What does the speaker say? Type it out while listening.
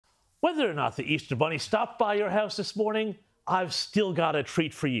Whether or not the Easter Bunny stopped by your house this morning, I've still got a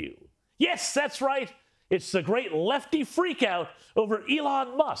treat for you. Yes, that's right. It's the great lefty freakout over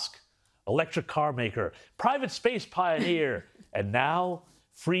Elon Musk, electric car maker, private space pioneer, and now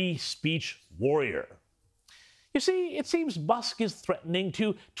free speech warrior. You see, it seems Musk is threatening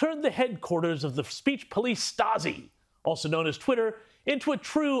to turn the headquarters of the speech police Stasi, also known as Twitter, into a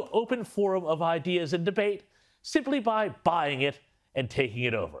true open forum of ideas and debate simply by buying it and taking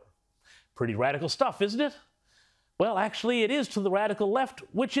it over. Pretty radical stuff, isn't it? Well, actually, it is to the radical left,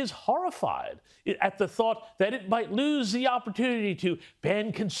 which is horrified at the thought that it might lose the opportunity to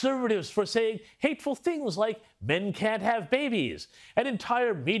ban conservatives for saying hateful things like men can't have babies, and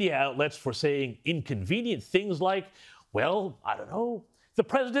entire media outlets for saying inconvenient things like, well, I don't know, the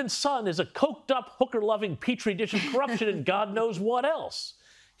president's son is a coked-up, hooker-loving petri dish of corruption and God knows what else.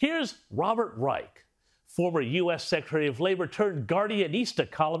 Here's Robert Reich, former U.S. Secretary of Labor turned Guardianista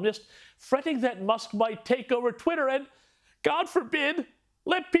columnist, fretting that Musk might take over Twitter and, God forbid,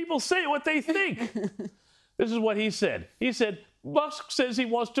 let people say what they think. This is what he said. He said, Musk says he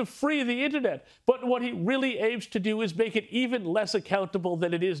wants to free the internet, but what he really aims to do is make it even less accountable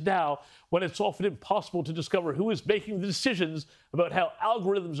than it is now, when it's often impossible to discover who is making the decisions about how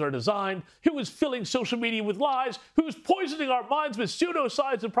algorithms are designed, who is filling social media with lies, who's poisoning our minds with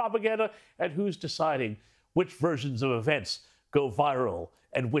pseudoscience and propaganda, and who's deciding which versions of events go viral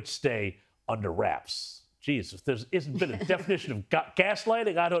and which stay under wraps. Geez, if there isn't been a definition of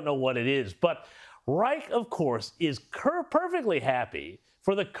gaslighting, I don't know what it is. But Reich, of course, is perfectly happy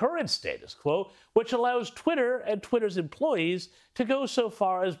for the current status quo, which allows Twitter and Twitter's employees to go so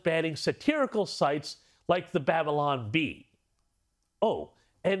far as banning satirical sites like the Babylon Bee. Oh,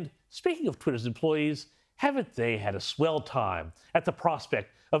 and speaking of Twitter's employees, haven't they had a swell time at the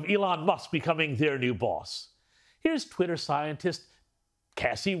prospect of Elon Musk becoming their new boss? Here's Twitter scientist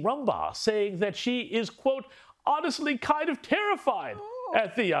Cassie Rumbaugh saying that she is, quote, honestly kind of terrified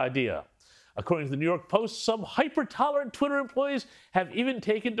at the idea. According to the New York Post, some hyper-tolerant Twitter employees have even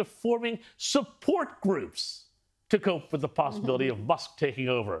taken to forming support groups to cope with the possibility of Musk taking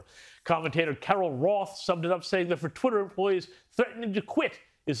over. Commentator Carol Roth summed it up saying that for Twitter employees, threatening to quit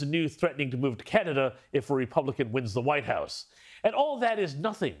is the new threatening to move to Canada if a Republican wins the White House. And all that is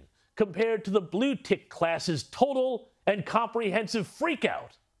nothing compared to the blue tick class's total and comprehensive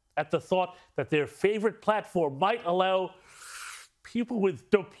freakout at the thought that their favorite platform might allow people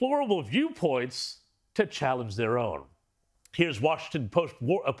with deplorable viewpoints to challenge their own. Here's Washington Post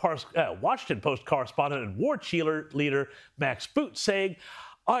correspondent and war cheerleader Max Boot saying,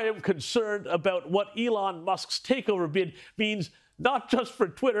 I am concerned about what Elon Musk's takeover bid means not just for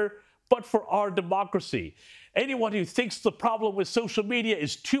Twitter, but for our democracy. Anyone who thinks the problem with social media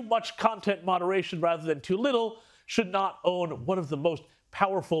is too much content moderation rather than too little should not own one of the most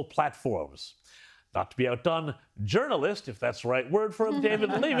powerful platforms. Not to be outdone, journalist, if that's the right word for him, David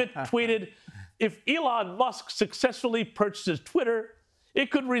Leavitt, tweeted, if Elon Musk successfully purchases Twitter, it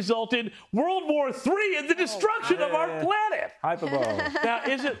could result in World War III and the destruction of our planet. Hyperbole. Now,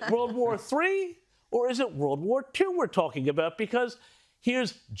 is it World War III or is it World War II we're talking about? Because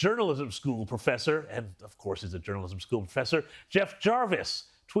here's journalism school professor, and of course he's a journalism school professor, Jeff Jarvis,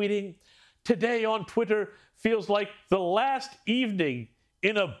 tweeting, today on Twitter feels like the last evening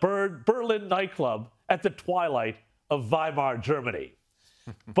in a Berlin nightclub at the twilight of Weimar, Germany.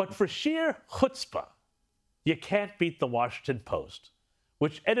 But for sheer chutzpah, you can't beat the Washington Post,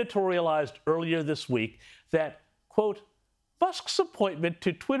 which editorialized earlier this week that, quote, Musk's appointment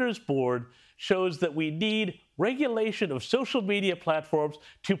to Twitter's board shows that we need regulation of social media platforms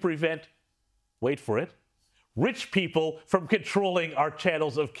to prevent, wait for it, rich people from controlling our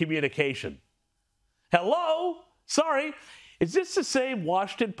channels of communication. Hello? Sorry. Is this the same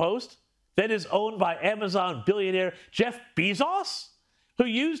Washington Post that is owned by Amazon billionaire Jeff Bezos, who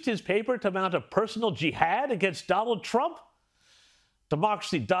used his paper to mount a personal jihad against Donald Trump?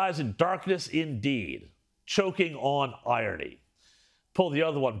 Democracy dies in darkness indeed, choking on irony. Pull the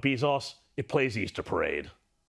other one, Bezos. It plays Easter Parade.